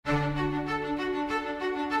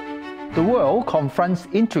The world confronts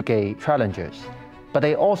intricate challenges, but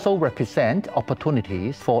they also represent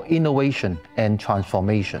opportunities for innovation and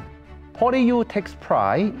transformation. PolyU takes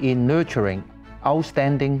pride in nurturing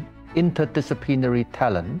outstanding interdisciplinary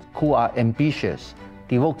talent who are ambitious,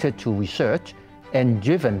 devoted to research, and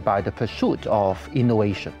driven by the pursuit of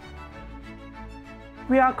innovation.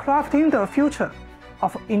 We are crafting the future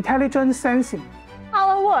of intelligent sensing.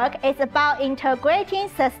 Our work is about integrating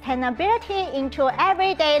sustainability into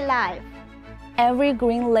everyday life. Every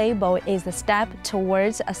green label is a step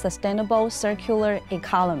towards a sustainable circular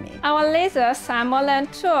economy. Our lasers are more than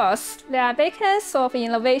tools, they are beacons of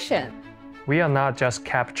innovation. We are not just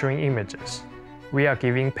capturing images, we are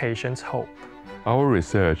giving patients hope. Our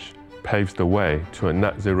research paves the way to a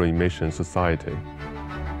net zero emission society.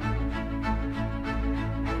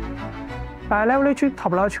 By leveraging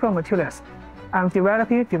topological materials, I'm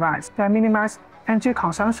developing devices that minimize energy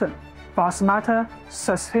consumption for a smarter,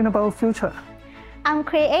 sustainable future. I'm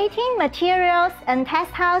creating materials and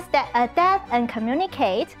textiles that adapt and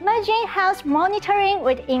communicate, merging health monitoring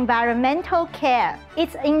with environmental care.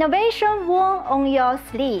 It's innovation worn on your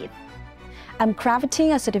sleeve. I'm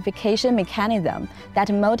crafting a certification mechanism that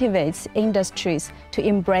motivates industries to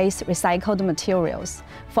embrace recycled materials,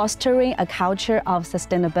 fostering a culture of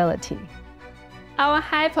sustainability. Our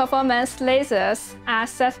high-performance lasers are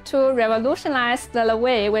set to revolutionize the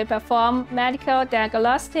way we perform medical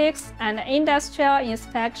diagnostics and industrial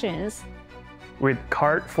inspections. With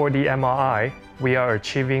CART 4D MRI, we are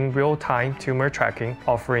achieving real-time tumor tracking,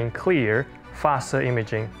 offering clear, faster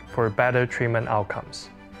imaging for better treatment outcomes.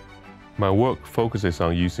 My work focuses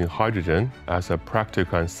on using hydrogen as a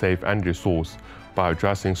practical and safe energy source by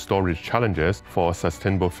addressing storage challenges for a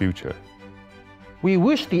sustainable future. We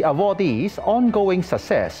wish the awardees ongoing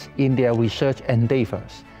success in their research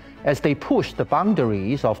endeavors as they push the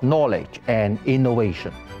boundaries of knowledge and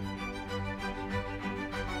innovation.